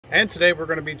And today we're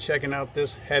going to be checking out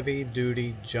this heavy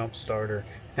duty jump starter.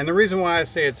 And the reason why I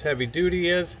say it's heavy duty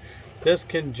is this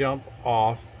can jump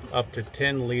off up to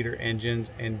 10-liter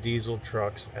engines and diesel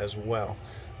trucks as well.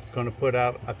 It's going to put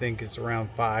out, I think it's around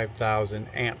 5,000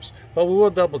 amps, but we will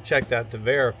double check that to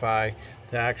verify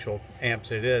the actual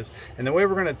amps it is. And the way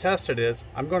we're going to test it is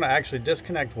I'm going to actually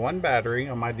disconnect one battery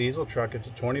on my diesel truck. It's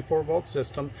a 24-volt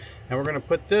system, and we're going to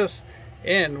put this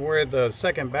in where the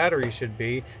second battery should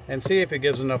be and see if it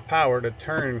gives enough power to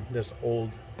turn this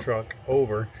old truck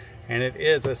over. And it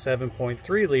is a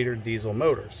 7.3 liter diesel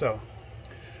motor. So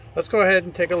let's go ahead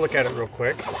and take a look at it real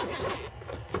quick.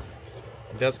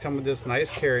 It does come with this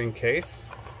nice carrying case.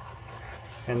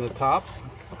 In the top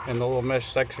and the little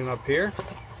mesh section up here,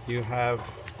 you have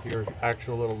your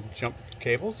actual little jump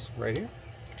cables right here.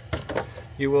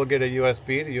 You will get a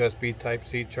USB to USB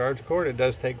Type-C charge cord. It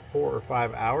does take 4 or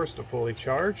 5 hours to fully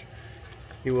charge.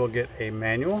 You will get a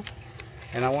manual,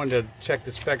 and I wanted to check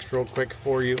the specs real quick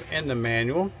for you in the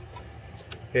manual.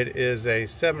 It is a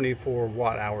 74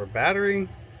 watt-hour battery,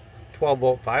 12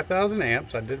 volt, 5,000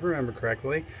 amps. I did remember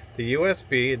correctly. The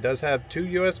USB, it does have 2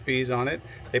 USBs on it.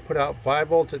 They put out 5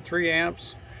 volts at 3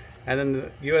 amps, and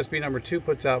then the USB number 2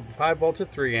 puts out 5 volts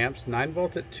at 3 amps, 9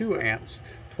 volts at 2 amps,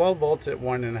 12 volts at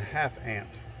 1.5 amp.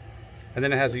 And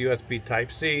then it has a USB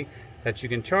Type-C that you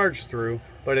can charge through,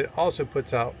 but it also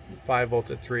puts out 5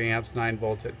 volts at 3 amps, 9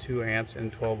 volts at 2 amps,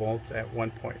 and 12 volts at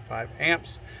 1.5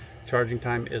 amps. Charging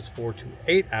time is 4 to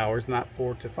 8 hours, not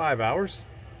 4 to 5 hours.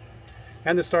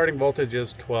 And the starting voltage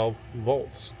is 12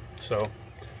 volts. So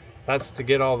that's to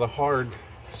get all the hard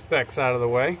specs out of the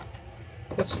way.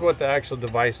 This is what the actual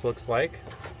device looks like.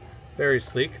 Very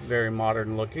sleek, very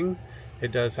modern looking.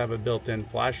 It does have a built-in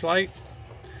flashlight.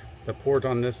 The port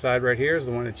on this side right here is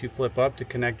the one that you flip up to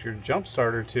connect your jump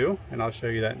starter to, and I'll show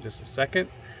you that in just a second.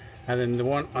 And then the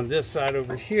one on this side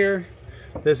over here,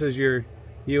 this is your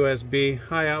USB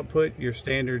high output, your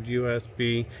standard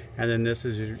USB, and then this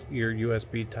is your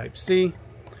USB Type-C.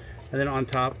 And then on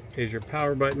top is your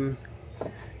power button.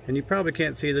 And you probably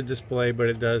can't see the display, but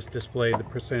it does display the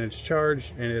percentage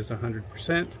charge, and it is 100%.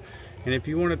 And if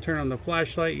you want to turn on the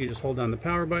flashlight, you just hold down the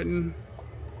power button,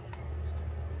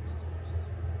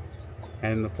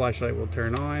 and the flashlight will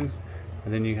turn on.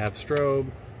 And then you have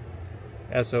strobe,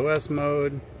 SOS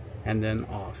mode, and then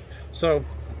off. So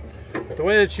the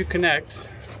way that you connect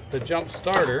the jump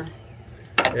starter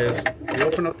is you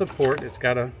open up the port. It's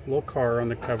got a little car on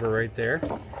the cover right there,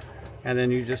 and then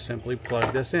you just simply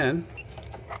plug this in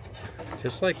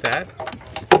just like that.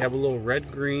 You have a little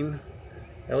red-green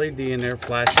LED in there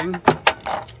flashing,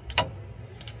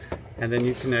 and then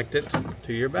you connect it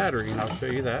to your battery, and I'll show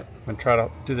you that. I'm going to try to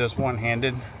do this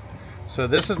one-handed. So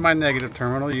this is my negative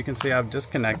terminal. You can see I've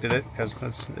disconnected it because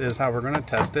this is how we're going to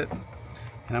test it.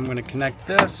 And I'm going to connect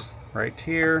this right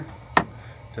here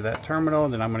to that terminal,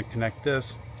 then I'm going to connect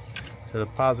this to the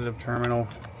positive terminal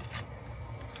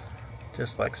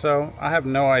just like so. I have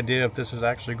no idea if this is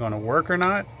actually going to work or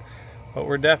not, but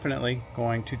we're definitely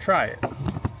going to try it.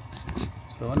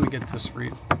 So let me get this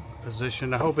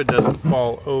repositioned. I hope it doesn't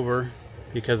fall over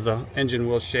because the engine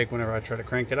will shake whenever I try to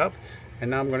crank it up. And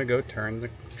now I'm going to go turn the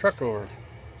truck over.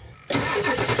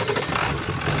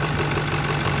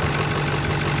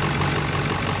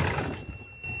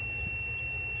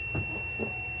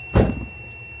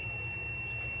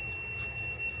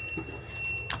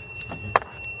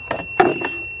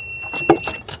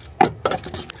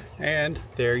 And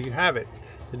there you have it.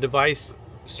 The device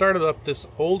started up this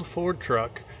old Ford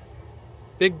truck,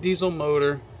 big diesel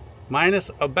motor,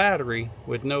 minus a battery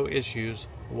with no issues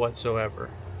whatsoever.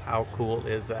 How cool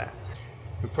is that?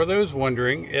 And for those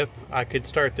wondering if I could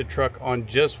start the truck on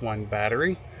just one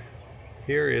battery,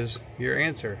 here is your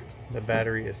answer. The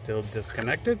battery is still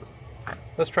disconnected.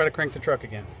 Let's try to crank the truck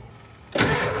again.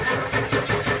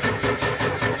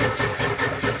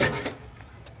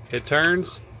 It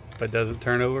turns, but doesn't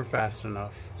turn over fast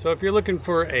enough. So if you're looking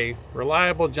for a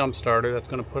reliable jump starter that's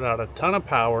going to put out a ton of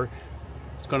power,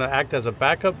 it's going to act as a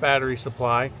backup battery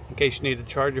supply in case you need to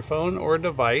charge your phone or a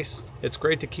device. It's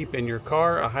great to keep in your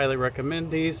car. I highly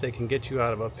recommend these. They can get you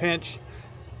out of a pinch.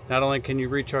 Not only can you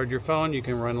recharge your phone, you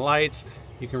can run lights,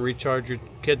 you can recharge your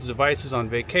kids' devices on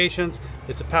vacations.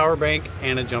 It's a power bank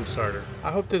and a jump starter.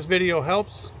 I hope this video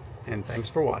helps, and thanks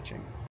for watching.